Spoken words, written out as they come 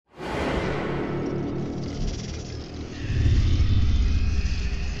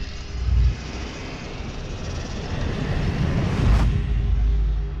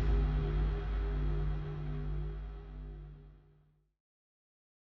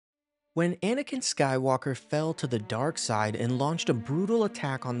When Anakin Skywalker fell to the dark side and launched a brutal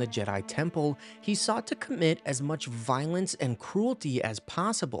attack on the Jedi Temple, he sought to commit as much violence and cruelty as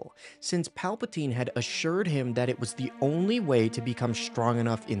possible, since Palpatine had assured him that it was the only way to become strong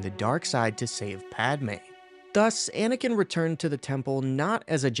enough in the dark side to save Padme. Thus, Anakin returned to the temple not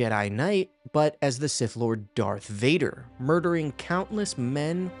as a Jedi Knight, but as the Sith Lord Darth Vader, murdering countless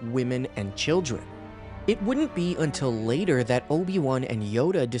men, women, and children. It wouldn't be until later that Obi Wan and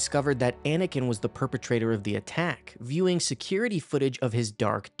Yoda discovered that Anakin was the perpetrator of the attack, viewing security footage of his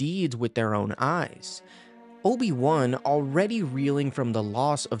dark deeds with their own eyes. Obi Wan, already reeling from the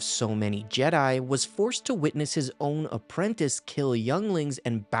loss of so many Jedi, was forced to witness his own apprentice kill younglings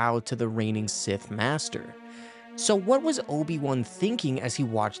and bow to the reigning Sith Master. So what was Obi Wan thinking as he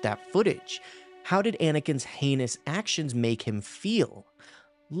watched that footage? How did Anakin's heinous actions make him feel?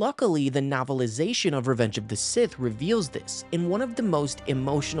 Luckily, the novelization of Revenge of the Sith reveals this in one of the most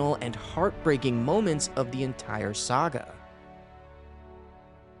emotional and heartbreaking moments of the entire saga.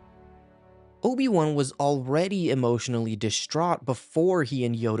 Obi-Wan was already emotionally distraught before he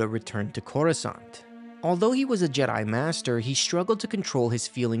and Yoda returned to Coruscant. Although he was a Jedi Master, he struggled to control his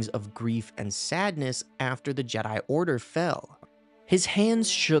feelings of grief and sadness after the Jedi Order fell. His hands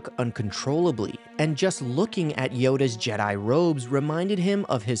shook uncontrollably, and just looking at Yoda's Jedi robes reminded him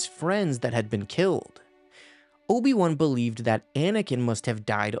of his friends that had been killed. Obi-Wan believed that Anakin must have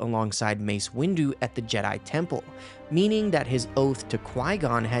died alongside Mace Windu at the Jedi Temple, meaning that his oath to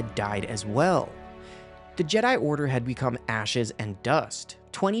Qui-Gon had died as well. The Jedi Order had become ashes and dust,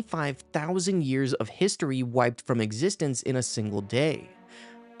 25,000 years of history wiped from existence in a single day.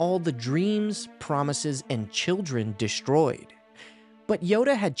 All the dreams, promises, and children destroyed. But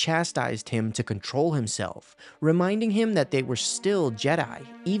Yoda had chastised him to control himself, reminding him that they were still Jedi,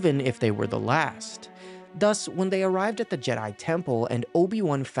 even if they were the last. Thus, when they arrived at the Jedi Temple and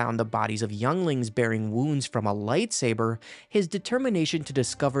Obi-Wan found the bodies of younglings bearing wounds from a lightsaber, his determination to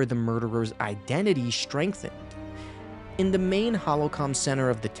discover the murderer's identity strengthened. In the main holocom center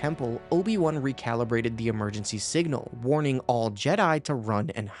of the temple, Obi-Wan recalibrated the emergency signal, warning all Jedi to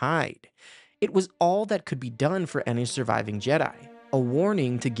run and hide. It was all that could be done for any surviving Jedi, a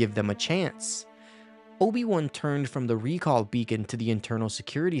warning to give them a chance. Obi-Wan turned from the recall beacon to the internal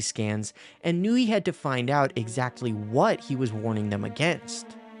security scans and knew he had to find out exactly what he was warning them against.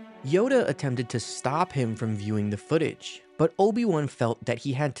 Yoda attempted to stop him from viewing the footage, but Obi-Wan felt that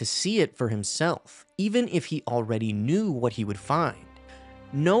he had to see it for himself, even if he already knew what he would find.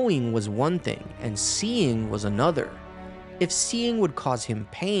 Knowing was one thing, and seeing was another. If seeing would cause him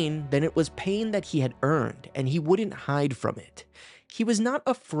pain, then it was pain that he had earned, and he wouldn't hide from it. He was not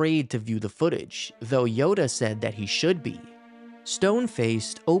afraid to view the footage, though Yoda said that he should be.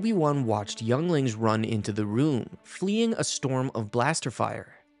 Stone-faced, Obi-Wan watched younglings run into the room, fleeing a storm of blaster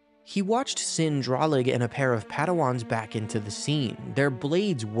fire. He watched Sin Dralig and a pair of Padawans back into the scene, their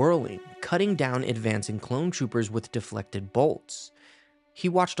blades whirling, cutting down advancing clone troopers with deflected bolts. He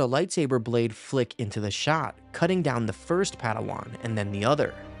watched a lightsaber blade flick into the shot, cutting down the first Padawan and then the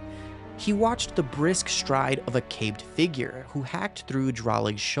other. He watched the brisk stride of a caped figure who hacked through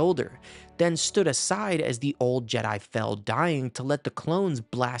Dralig's shoulder, then stood aside as the old Jedi fell dying to let the clones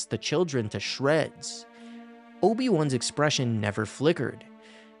blast the children to shreds. Obi-Wan's expression never flickered.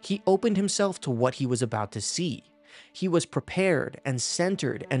 He opened himself to what he was about to see. He was prepared and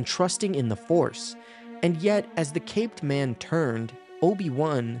centered and trusting in the Force, and yet as the caped man turned,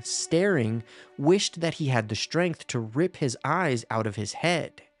 Obi-Wan, staring, wished that he had the strength to rip his eyes out of his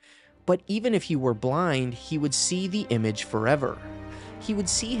head. But even if he were blind, he would see the image forever. He would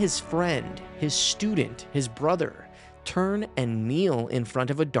see his friend, his student, his brother, turn and kneel in front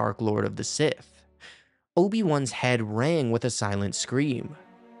of a Dark Lord of the Sith. Obi-Wan's head rang with a silent scream.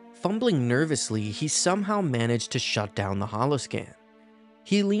 Fumbling nervously, he somehow managed to shut down the holoscan.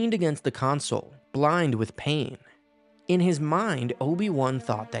 He leaned against the console, blind with pain. In his mind, Obi-Wan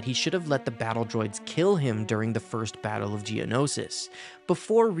thought that he should have let the battle droids kill him during the first battle of Geonosis,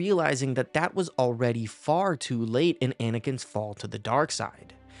 before realizing that that was already far too late in Anakin's fall to the dark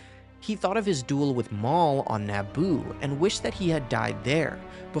side. He thought of his duel with Maul on Naboo and wished that he had died there,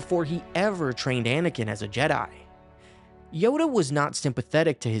 before he ever trained Anakin as a Jedi. Yoda was not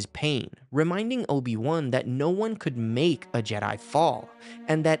sympathetic to his pain, reminding Obi-Wan that no one could make a Jedi fall,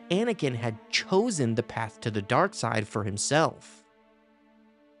 and that Anakin had chosen the path to the dark side for himself.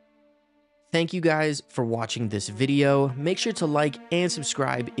 Thank you guys for watching this video. Make sure to like and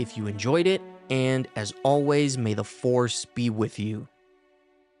subscribe if you enjoyed it, and as always, may the Force be with you.